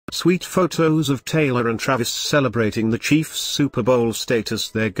sweet photos of Taylor and Travis celebrating the Chiefs' Super Bowl status.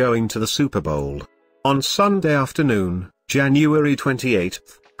 They're going to the Super Bowl. On Sunday afternoon, January 28,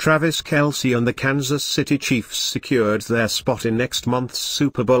 Travis Kelcee and the Kansas City Chiefs secured their spot in next month's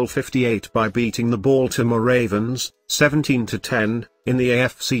Super Bowl 58 by beating the Baltimore Ravens, 17-10, in the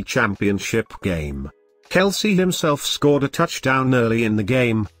AFC Championship game. Kelcee himself scored a touchdown early in the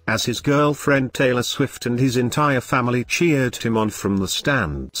game, as his girlfriend Taylor Swift and his entire family cheered him on from the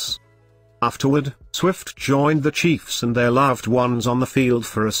stands. Afterward, Swift joined the Chiefs and their loved ones on the field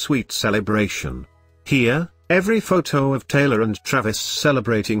for a sweet celebration. Here, every photo of Taylor and Travis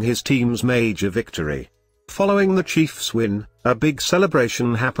celebrating his team's major victory. Following the Chiefs' win, a big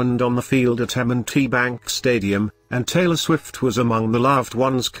celebration happened on the field at M&T Bank Stadium, and Taylor Swift was among the loved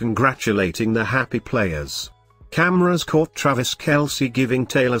ones congratulating the happy players. Cameras caught Travis Kelcee giving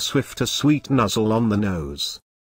Taylor Swift a sweet nuzzle on the nose.